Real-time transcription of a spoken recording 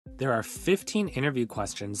There are 15 interview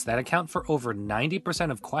questions that account for over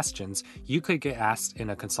 90% of questions you could get asked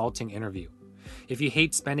in a consulting interview. If you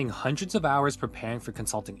hate spending hundreds of hours preparing for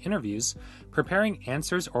consulting interviews, preparing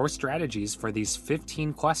answers or strategies for these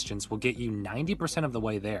 15 questions will get you 90% of the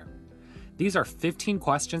way there. These are 15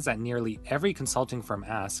 questions that nearly every consulting firm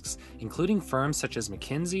asks, including firms such as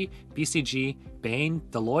McKinsey, BCG, Bain,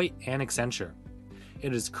 Deloitte, and Accenture.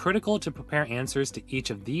 It is critical to prepare answers to each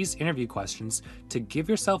of these interview questions to give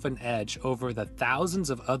yourself an edge over the thousands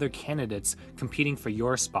of other candidates competing for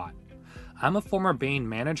your spot. I'm a former Bain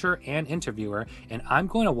manager and interviewer, and I'm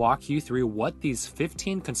going to walk you through what these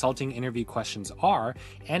 15 consulting interview questions are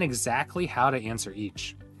and exactly how to answer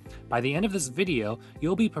each. By the end of this video,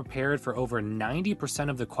 you'll be prepared for over 90%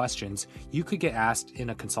 of the questions you could get asked in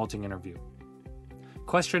a consulting interview.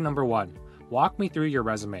 Question number 1. Walk me through your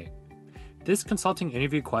resume. This consulting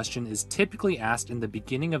interview question is typically asked in the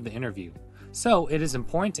beginning of the interview, so it is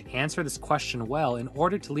important to answer this question well in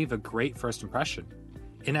order to leave a great first impression.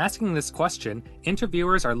 In asking this question,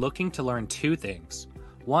 interviewers are looking to learn two things.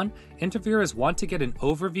 1. Interviewers want to get an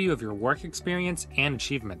overview of your work experience and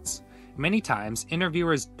achievements. Many times,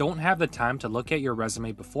 interviewers don't have the time to look at your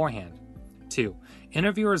resume beforehand. 2.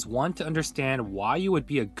 Interviewers want to understand why you would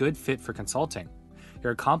be a good fit for consulting.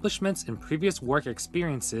 Your accomplishments in previous work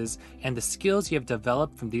experiences and the skills you have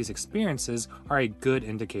developed from these experiences are a good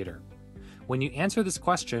indicator. When you answer this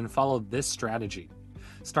question, follow this strategy.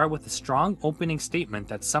 Start with a strong opening statement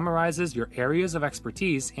that summarizes your areas of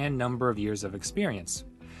expertise and number of years of experience.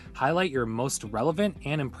 Highlight your most relevant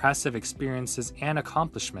and impressive experiences and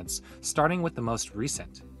accomplishments, starting with the most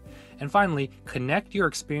recent. And finally, connect your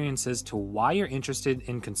experiences to why you're interested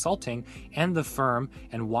in consulting and the firm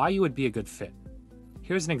and why you would be a good fit.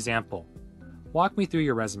 Here's an example. Walk me through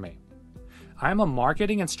your resume. I'm a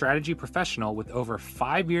marketing and strategy professional with over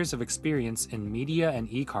 5 years of experience in media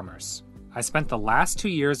and e-commerce. I spent the last 2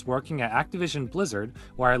 years working at Activision Blizzard,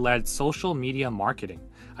 where I led social media marketing.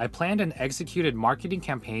 I planned and executed marketing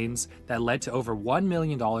campaigns that led to over $1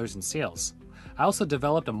 million in sales. I also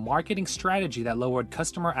developed a marketing strategy that lowered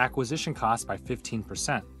customer acquisition costs by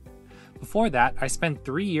 15%. Before that, I spent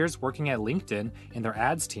 3 years working at LinkedIn in their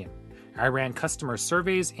ads team. I ran customer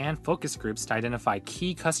surveys and focus groups to identify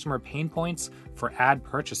key customer pain points for ad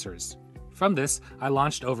purchasers. From this, I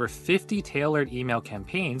launched over 50 tailored email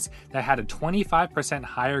campaigns that had a 25%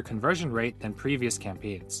 higher conversion rate than previous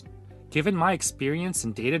campaigns. Given my experience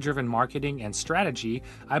in data-driven marketing and strategy,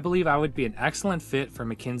 I believe I would be an excellent fit for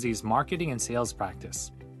McKinsey's marketing and sales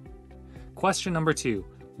practice. Question number 2.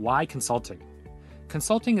 Why consulting?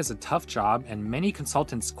 Consulting is a tough job, and many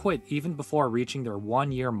consultants quit even before reaching their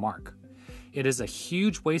 1-year mark. It is a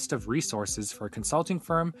huge waste of resources for a consulting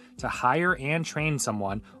firm to hire and train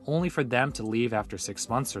someone only for them to leave after 6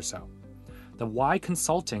 months or so. The why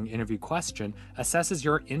consulting interview question assesses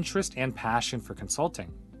your interest and passion for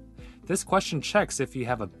consulting. This question checks if you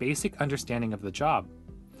have a basic understanding of the job.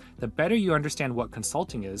 The better you understand what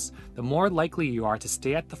consulting is, the more likely you are to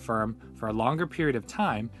stay at the firm for a longer period of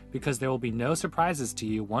time because there will be no surprises to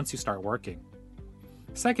you once you start working.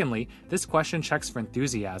 Secondly, this question checks for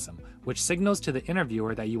enthusiasm, which signals to the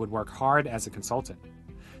interviewer that you would work hard as a consultant.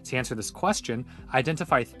 To answer this question,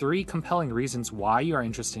 identify 3 compelling reasons why you are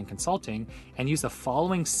interested in consulting and use the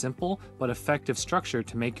following simple but effective structure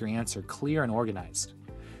to make your answer clear and organized.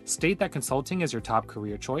 State that consulting is your top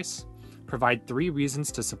career choice, provide 3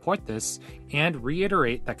 reasons to support this, and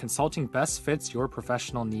reiterate that consulting best fits your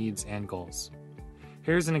professional needs and goals.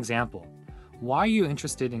 Here's an example. Why are you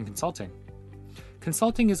interested in consulting?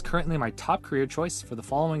 Consulting is currently my top career choice for the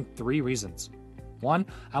following 3 reasons. 1.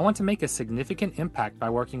 I want to make a significant impact by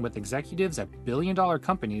working with executives at billion-dollar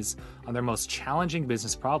companies on their most challenging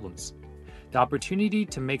business problems. The opportunity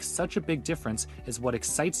to make such a big difference is what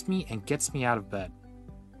excites me and gets me out of bed.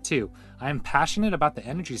 2. I am passionate about the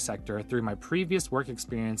energy sector through my previous work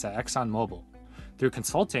experience at ExxonMobil. Through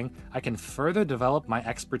consulting, I can further develop my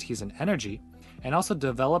expertise in energy and also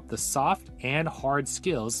develop the soft and hard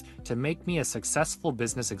skills to make me a successful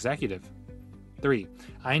business executive. 3.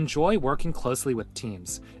 I enjoy working closely with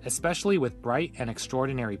teams, especially with bright and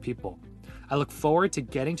extraordinary people. I look forward to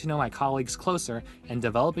getting to know my colleagues closer and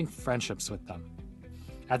developing friendships with them.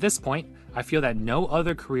 At this point, I feel that no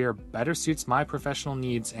other career better suits my professional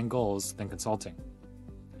needs and goals than consulting.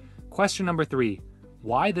 Question number 3.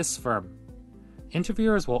 Why this firm?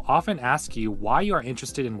 Interviewers will often ask you why you are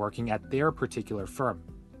interested in working at their particular firm.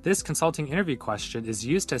 This consulting interview question is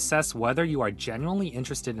used to assess whether you are genuinely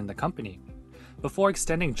interested in the company. Before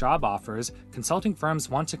extending job offers, consulting firms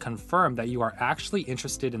want to confirm that you are actually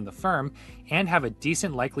interested in the firm and have a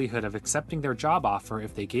decent likelihood of accepting their job offer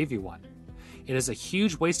if they gave you one. It is a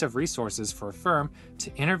huge waste of resources for a firm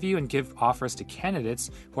to interview and give offers to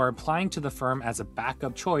candidates who are applying to the firm as a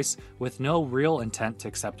backup choice with no real intent to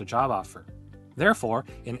accept a job offer. Therefore,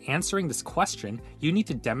 in answering this question, you need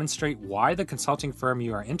to demonstrate why the consulting firm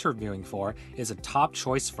you are interviewing for is a top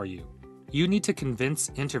choice for you. You need to convince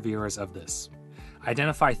interviewers of this.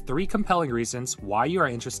 Identify 3 compelling reasons why you are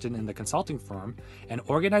interested in the consulting firm and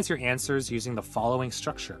organize your answers using the following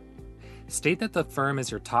structure. State that the firm is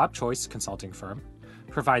your top choice consulting firm,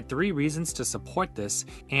 provide 3 reasons to support this,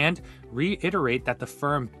 and reiterate that the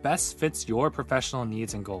firm best fits your professional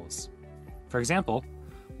needs and goals. For example,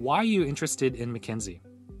 why are you interested in McKinsey?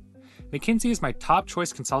 McKinsey is my top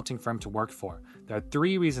choice consulting firm to work for. There are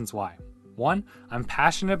 3 reasons why. 1. I'm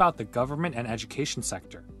passionate about the government and education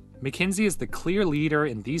sector. McKinsey is the clear leader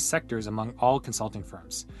in these sectors among all consulting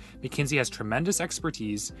firms. McKinsey has tremendous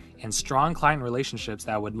expertise and strong client relationships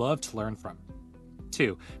that I would love to learn from.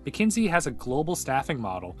 2. McKinsey has a global staffing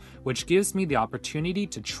model, which gives me the opportunity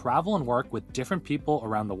to travel and work with different people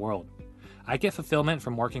around the world. I get fulfillment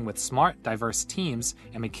from working with smart, diverse teams,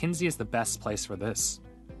 and McKinsey is the best place for this.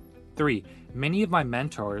 3. Many of my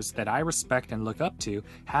mentors that I respect and look up to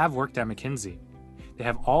have worked at McKinsey. They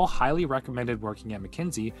have all highly recommended working at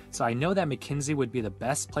McKinsey, so I know that McKinsey would be the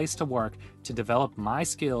best place to work to develop my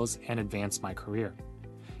skills and advance my career.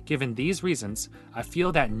 Given these reasons, I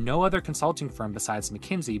feel that no other consulting firm besides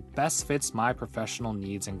McKinsey best fits my professional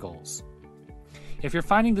needs and goals. If you're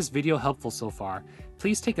finding this video helpful so far,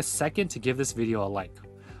 please take a second to give this video a like.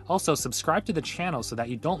 Also, subscribe to the channel so that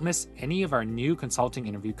you don't miss any of our new consulting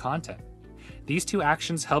interview content. These 2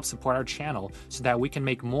 actions help support our channel so that we can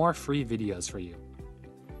make more free videos for you.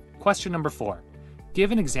 Question number 4.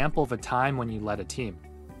 Give an example of a time when you led a team.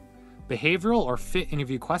 Behavioral or fit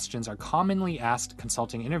interview questions are commonly asked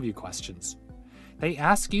consulting interview questions. They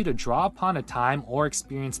ask you to draw upon a time or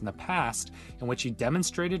experience in the past in which you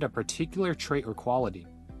demonstrated a particular trait or quality.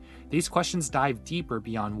 These questions dive deeper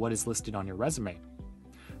beyond what is listed on your resume.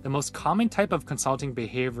 The most common type of consulting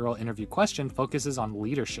behavioral interview question focuses on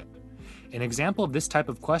leadership. An example of this type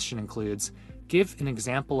of question includes, give an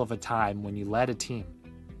example of a time when you led a team.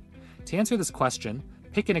 To answer this question,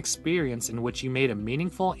 pick an experience in which you made a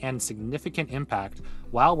meaningful and significant impact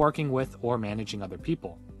while working with or managing other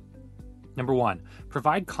people. Number 1,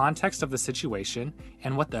 provide context of the situation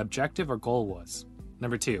and what the objective or goal was.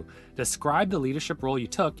 Number 2, describe the leadership role you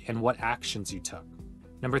took and what actions you took.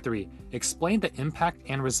 Number 3, explain the impact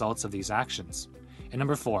and results of these actions. And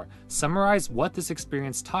number 4, summarize what this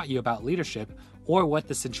experience taught you about leadership or what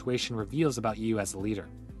the situation reveals about you as a leader.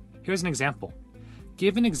 Here's an example.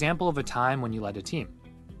 Give an example of a time when you led a team.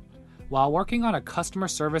 While working on a customer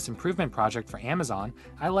service improvement project for Amazon,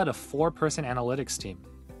 I led a 4-person analytics team.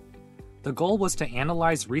 The goal was to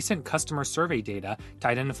analyze recent customer survey data to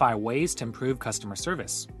identify ways to improve customer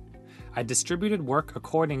service. I distributed work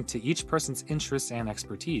according to each person's interests and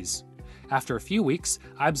expertise. After a few weeks,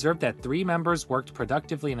 I observed that 3 members worked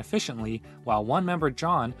productively and efficiently, while 1 member,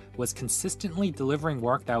 John, was consistently delivering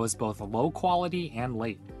work that was both low quality and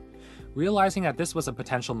late. Realizing that this was a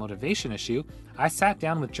potential motivation issue, I sat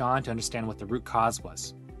down with John to understand what the root cause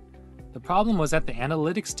was. The problem was that the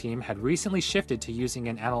analytics team had recently shifted to using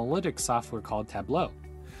an analytics software called Tableau.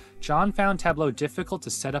 John found Tableau difficult to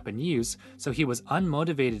set up and use, so he was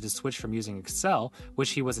unmotivated to switch from using Excel,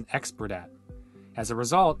 which he was an expert at. As a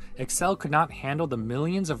result, Excel could not handle the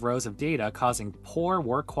millions of rows of data, causing poor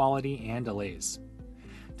work quality and delays.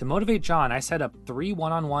 To motivate John, I set up 3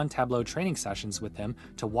 one-on-one Tableau training sessions with him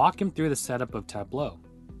to walk him through the setup of Tableau.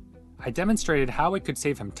 I demonstrated how it could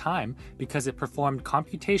save him time because it performed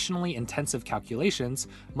computationally intensive calculations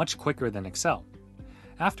much quicker than Excel.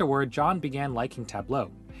 Afterward, John began liking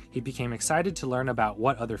Tableau. He became excited to learn about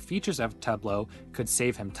what other features of Tableau could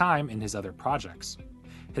save him time in his other projects.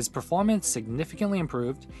 His performance significantly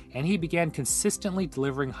improved, and he began consistently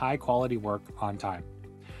delivering high-quality work on time.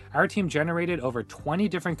 Our team generated over 20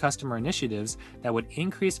 different customer initiatives that would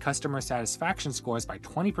increase customer satisfaction scores by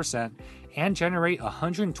 20% and generate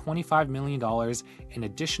 $125 million in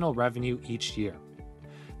additional revenue each year.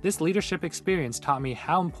 This leadership experience taught me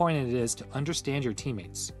how important it is to understand your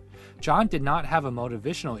teammates. John did not have a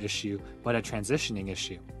motivational issue, but a transitioning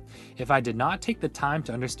issue. If I did not take the time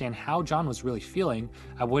to understand how John was really feeling,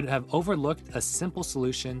 I would have overlooked a simple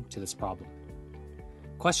solution to this problem.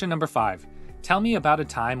 Question number 5. Tell me about a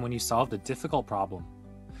time when you solved a difficult problem.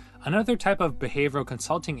 Another type of behavioral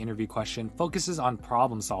consulting interview question focuses on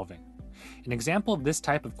problem solving. An example of this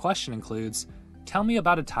type of question includes, tell me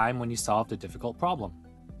about a time when you solved a difficult problem.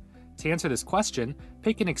 To answer this question,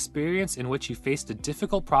 pick an experience in which you faced a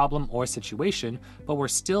difficult problem or situation, but were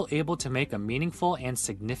still able to make a meaningful and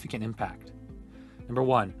significant impact. Number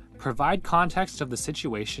 1, provide context of the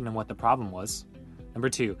situation and what the problem was. Number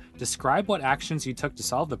 2, describe what actions you took to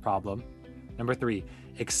solve the problem. Number 3,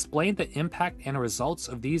 explain the impact and results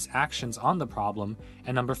of these actions on the problem.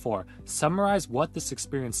 And number 4, summarize what this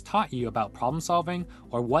experience taught you about problem solving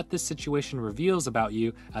or what this situation reveals about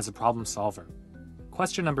you as a problem solver.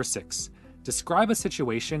 Question number 6, describe a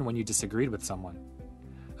situation when you disagreed with someone.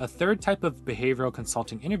 A third type of behavioral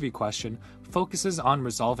consulting interview question focuses on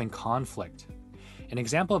resolving conflict. An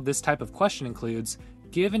example of this type of question includes,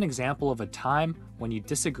 give an example of a time when you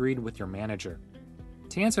disagreed with your manager.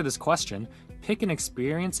 To answer this question, pick an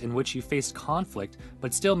experience in which you faced conflict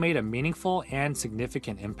but still made a meaningful and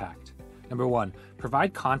significant impact. Number 1,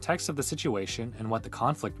 provide context of the situation and what the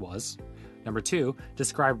conflict was. Number 2,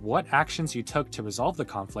 describe what actions you took to resolve the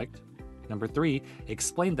conflict. Number 3,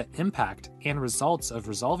 explain the impact and results of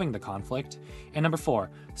resolving the conflict. And number 4,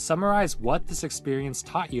 summarize what this experience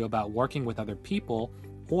taught you about working with other people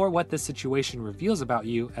or what this situation reveals about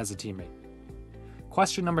you as a teammate.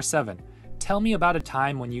 Question number 7, tell me about a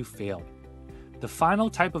time when you failed. The final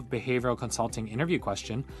type of behavioral consulting interview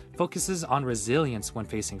question focuses on resilience when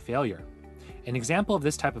facing failure. An example of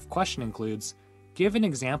this type of question includes, give an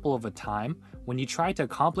example of a time when you tried to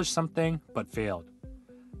accomplish something but failed.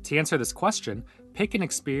 To answer this question, pick an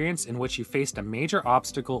experience in which you faced a major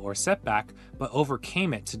obstacle or setback but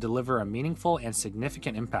overcame it to deliver a meaningful and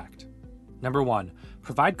significant impact. Number 1,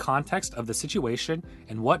 provide context of the situation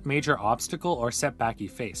and what major obstacle or setback you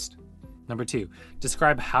faced. Number 2,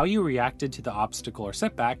 describe how you reacted to the obstacle or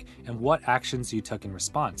setback and what actions you took in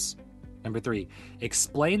response. Number 3,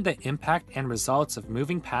 explain the impact and results of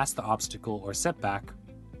moving past the obstacle or setback.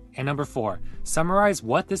 And number 4, summarize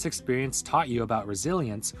what this experience taught you about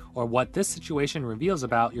resilience or what this situation reveals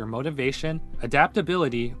about your motivation,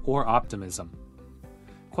 adaptability, or optimism.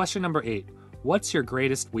 Question number 8, what's your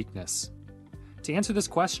greatest weakness? To answer this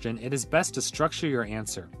question, it is best to structure your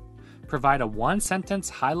answer. Provide a one-sentence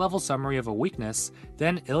high-level summary of a weakness,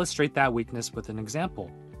 then illustrate that weakness with an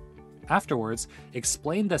example. Afterwards,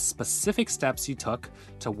 explain the specific steps you took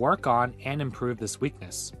to work on and improve this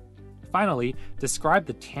weakness. Finally, describe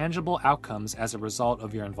the tangible outcomes as a result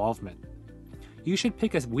of your involvement. You should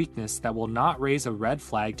pick a weakness that will not raise a red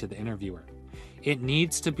flag to the interviewer. It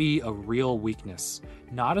needs to be a real weakness,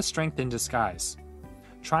 not a strength in disguise.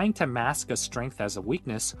 Trying to mask a strength as a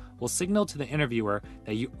weakness will signal to the interviewer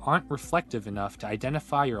that you aren't reflective enough to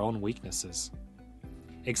identify your own weaknesses.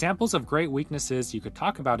 Examples of great weaknesses you could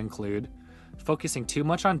talk about include focusing too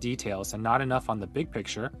much on details and not enough on the big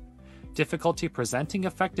picture, difficulty presenting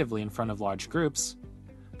effectively in front of large groups,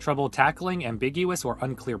 trouble tackling ambiguous or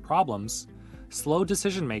unclear problems, slow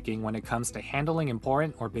decision-making when it comes to handling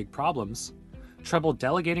important or big problems, trouble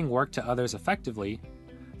delegating work to others effectively,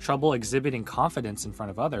 trouble exhibiting confidence in front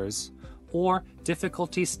of others, or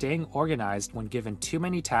difficulty staying organized when given too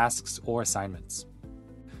many tasks or assignments.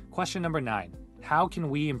 Question number 9, how can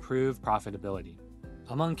we improve profitability?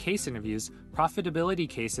 Among case interviews, profitability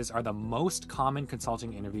cases are the most common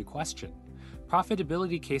consulting interview question.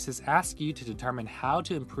 Profitability cases ask you to determine how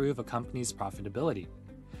to improve a company's profitability.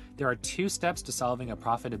 There are 2 steps to solving a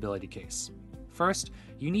profitability case. First,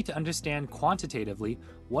 you need to understand quantitatively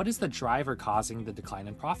what is the driver causing the decline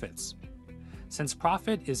in profits. Since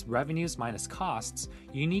profit is revenues minus costs,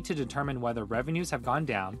 you need to determine whether revenues have gone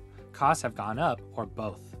down, costs have gone up, or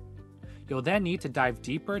both. You'll then need to dive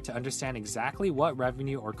deeper to understand exactly what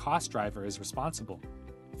revenue or cost driver is responsible.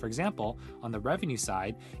 For example, on the revenue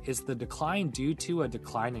side, is the decline due to a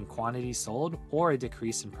decline in quantity sold or a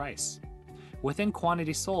decrease in price? Within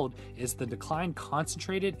quantity sold, is the decline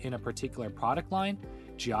concentrated in a particular product line,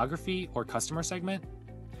 geography, or customer segment?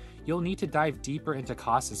 You'll need to dive deeper into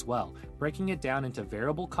costs as well, breaking it down into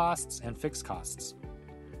variable costs and fixed costs.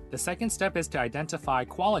 The second step is to identify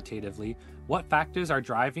qualitatively what factors are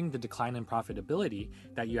driving the decline in profitability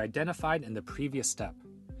that you identified in the previous step.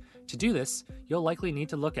 To do this, you'll likely need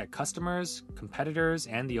to look at customers, competitors,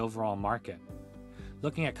 and the overall market.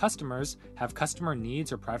 Looking at customers, have customer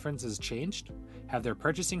needs or preferences changed? Have their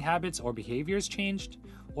purchasing habits or behaviors changed?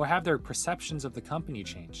 Or have their perceptions of the company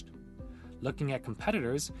changed? Looking at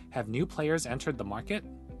competitors, have new players entered the market?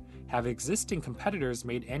 Have existing competitors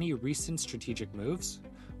made any recent strategic moves?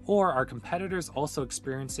 Or are competitors also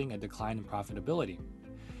experiencing a decline in profitability?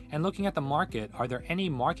 And looking at the market, are there any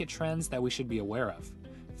market trends that we should be aware of?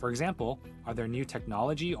 For example, are there new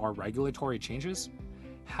technology or regulatory changes?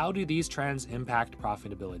 How do these trends impact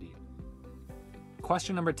profitability?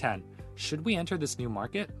 Question number 10, should we enter this new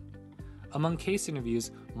market? Among case interviews,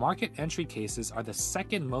 market entry cases are the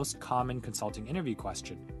second most common consulting interview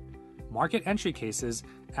question. Market entry cases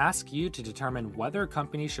ask you to determine whether a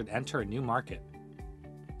company should enter a new market.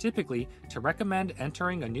 Typically, to recommend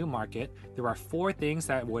entering a new market, there are 4 things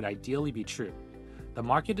that would ideally be true. The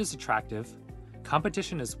market is attractive,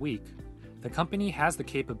 competition is weak, the company has the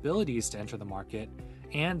capabilities to enter the market,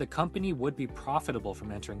 and the company would be profitable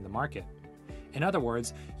from entering the market. In other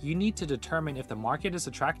words, you need to determine if the market is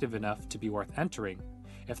attractive enough to be worth entering.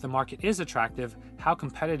 If the market is attractive, how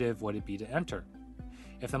competitive would it be to enter?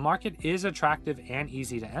 If the market is attractive and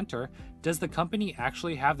easy to enter, does the company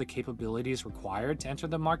actually have the capabilities required to enter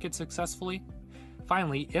the market successfully?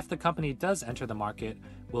 Finally, if the company does enter the market,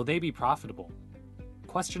 will they be profitable?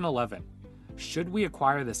 Question 11. Should we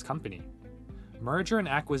acquire this company? Merger and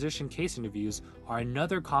acquisition case interviews are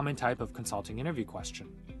another common type of consulting interview question.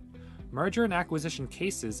 Merger and acquisition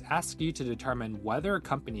cases ask you to determine whether a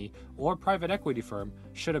company or private equity firm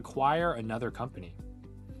should acquire another company.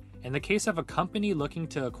 In the case of a company looking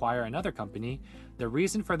to acquire another company, the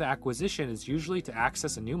reason for the acquisition is usually to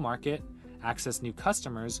access a new market, access new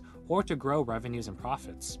customers, or to grow revenues and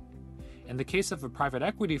profits. In the case of a private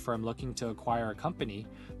equity firm looking to acquire a company,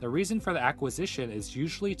 the reason for the acquisition is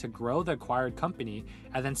usually to grow the acquired company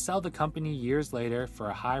and then sell the company years later for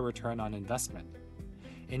a high return on investment.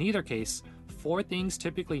 In either case, 4 things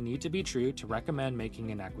typically need to be true to recommend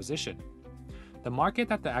making an acquisition. The market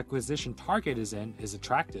that the acquisition target is in is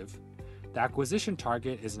attractive. The acquisition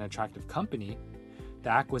target is an attractive company. The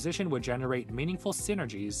acquisition would generate meaningful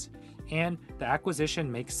synergies, and the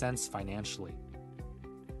acquisition makes sense financially.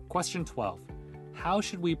 Question 12. How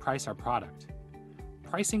should we price our product?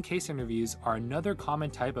 Pricing case interviews are another common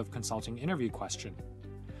type of consulting interview question.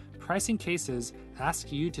 Pricing cases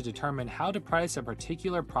ask you to determine how to price a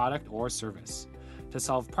particular product or service. To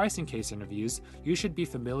solve pricing case interviews, you should be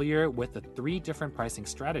familiar with the 3 different pricing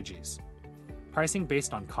strategies. Pricing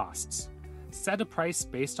based on costs. Set a price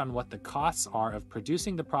based on what the costs are of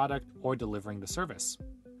producing the product or delivering the service.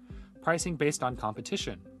 Pricing based on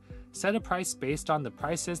competition. Set a price based on the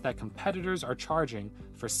prices that competitors are charging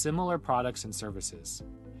for similar products and services.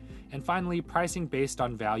 And finally, pricing based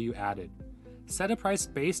on value added. Set a price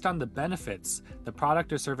based on the benefits the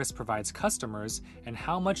product or service provides customers and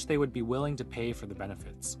how much they would be willing to pay for the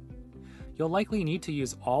benefits. You'll likely need to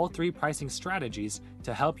use all 3 pricing strategies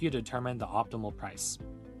to help you determine the optimal price.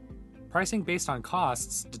 Pricing based on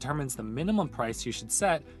costs determines the minimum price you should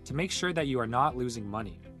set to make sure that you are not losing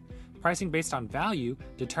money. Pricing based on value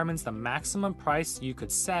determines the maximum price you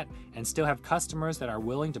could set and still have customers that are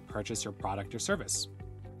willing to purchase your product or service.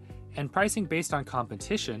 And pricing based on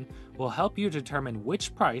competition will help you determine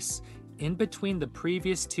which price in between the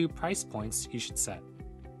previous 2 price points you should set.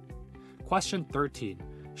 Question 13.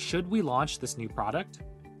 Should we launch this new product?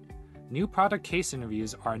 New product case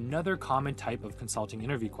interviews are another common type of consulting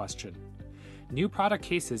interview question. New product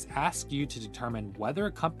cases ask you to determine whether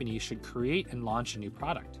a company should create and launch a new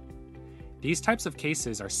product. These types of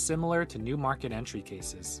cases are similar to new market entry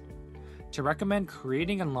cases. To recommend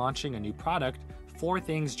creating and launching a new product, 4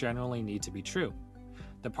 things generally need to be true.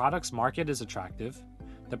 The product's market is attractive,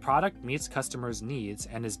 the product meets customers' needs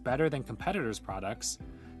and is better than competitors' products,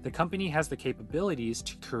 the company has the capabilities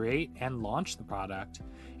to create and launch the product,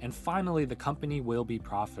 and finally, the company will be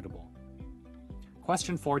profitable.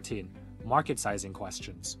 Question 14. Market sizing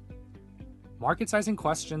questions. Market sizing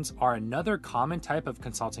questions are another common type of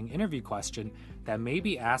consulting interview question that may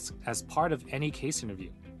be asked as part of any case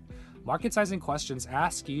interview. Market sizing questions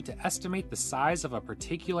ask you to estimate the size of a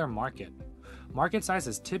particular market. Market size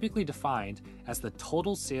is typically defined as the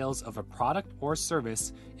total sales of a product or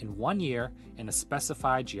service in 1 year in a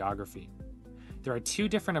specified geography. There are 2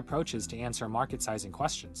 different approaches to answer market sizing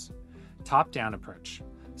questions. Top-down approach.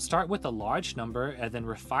 Start with a large number and then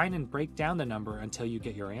refine and break down the number until you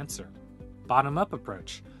get your answer. Bottom-up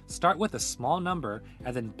approach. Start with a small number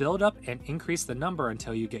and then build up and increase the number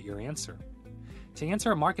until you get your answer. To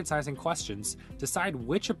answer market sizing questions, decide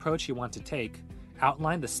which approach you want to take,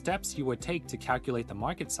 outline the steps you would take to calculate the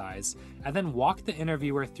market size, and then walk the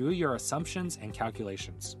interviewer through your assumptions and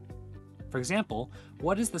calculations. For example,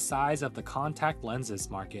 what is the size of the contact lenses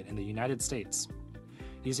market in the United States?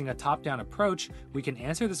 Using a top-down approach, we can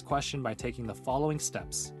answer this question by taking the following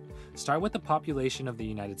steps. Start with the population of the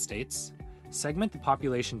United States, segment the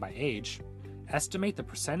population by age, estimate the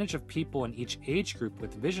percentage of people in each age group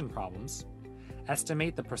with vision problems,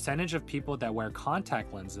 estimate the percentage of people that wear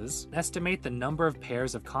contact lenses, estimate the number of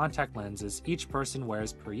pairs of contact lenses each person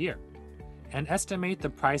wears per year, and estimate the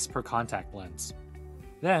price per contact lens.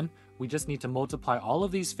 Then, we just need to multiply all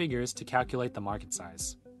of these figures to calculate the market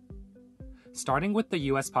size. Starting with the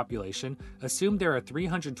US population, assume there are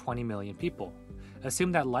 320 million people.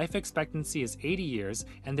 Assume that life expectancy is 80 years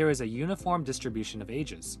and there is a uniform distribution of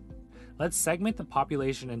ages. Let's segment the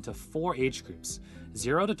population into 4 age groups: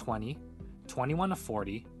 0 to 20, 21 to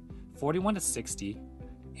 40, 41 to 60,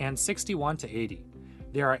 and 61 to 80.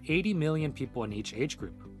 There are 80 million people in each age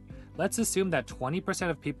group. Let's assume that 20%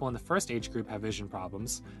 of people in the first age group have vision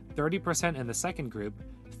problems, 30% in the second group,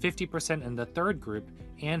 50% in the third group,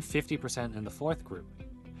 and 50% in the fourth group.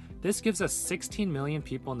 This gives us 16 million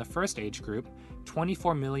people in the first age group,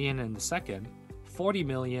 24 million in the second, 40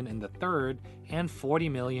 million in the third, and 40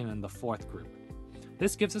 million in the fourth group.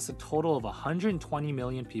 This gives us a total of 120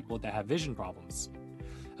 million people that have vision problems.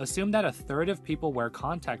 Assume that a third of people wear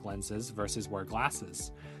contact lenses versus wear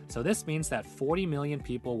glasses, so this means that 40 million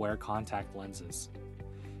people wear contact lenses.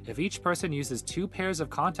 If each person uses 2 pairs of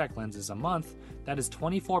contact lenses a month, that is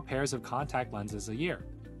 24 pairs of contact lenses a year.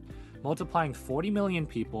 Multiplying 40 million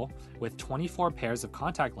people with 24 pairs of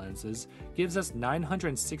contact lenses gives us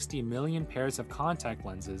 960 million pairs of contact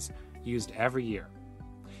lenses used every year.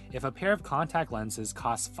 If a pair of contact lenses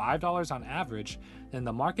costs $5 on average, then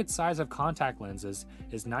the market size of contact lenses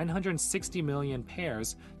is 960 million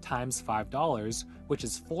pairs times $5, which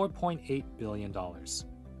is $4.8 billion.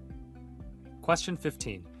 Question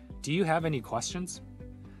 15. Do you have any questions?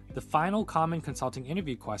 The final common consulting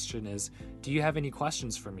interview question is, do you have any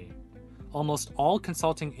questions for me? Almost all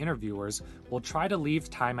consulting interviewers will try to leave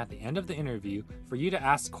time at the end of the interview for you to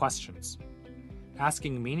ask questions.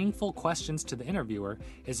 Asking meaningful questions to the interviewer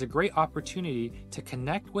is a great opportunity to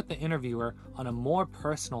connect with the interviewer on a more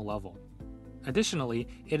personal level. Additionally,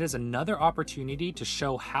 it is another opportunity to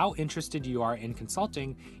show how interested you are in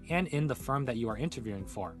consulting and in the firm that you are interviewing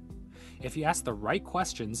for. If you ask the right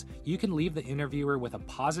questions, you can leave the interviewer with a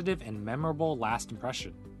positive and memorable last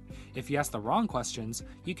impression. If you ask the wrong questions,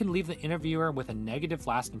 you can leave the interviewer with a negative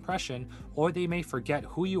last impression, or they may forget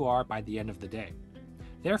who you are by the end of the day.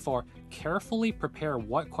 Therefore, carefully prepare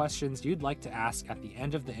what questions you'd like to ask at the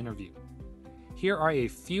end of the interview. Here are a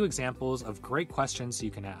few examples of great questions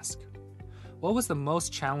you can ask. What was the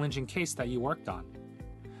most challenging case that you worked on?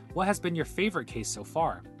 What has been your favorite case so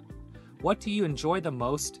far? What do you enjoy the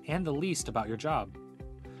most and the least about your job?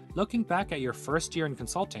 Looking back at your first year in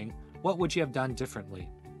consulting, what would you have done differently?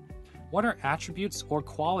 What are attributes or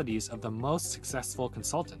qualities of the most successful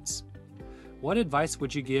consultants? What advice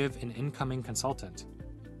would you give an incoming consultant?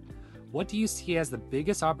 What do you see as the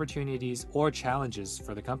biggest opportunities or challenges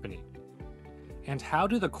for the company? And how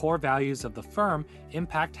do the core values of the firm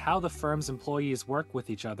impact how the firm's employees work with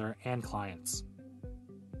each other and clients?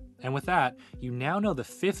 And with that, you now know the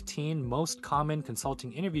 15 most common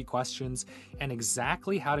consulting interview questions and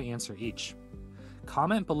exactly how to answer each.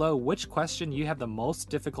 Comment below which question you have the most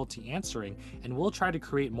difficulty answering, and we'll try to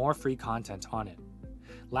create more free content on it.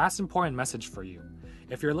 Last important message for you.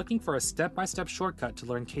 If you're looking for a step-by-step shortcut to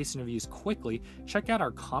learn case interviews quickly, check out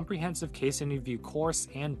our comprehensive case interview course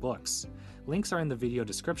and books. Links are in the video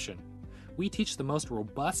description. We teach the most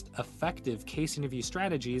robust, effective case interview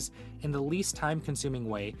strategies in the least time-consuming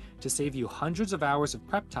way to save you hundreds of hours of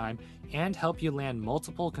prep time and help you land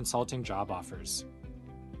multiple consulting job offers.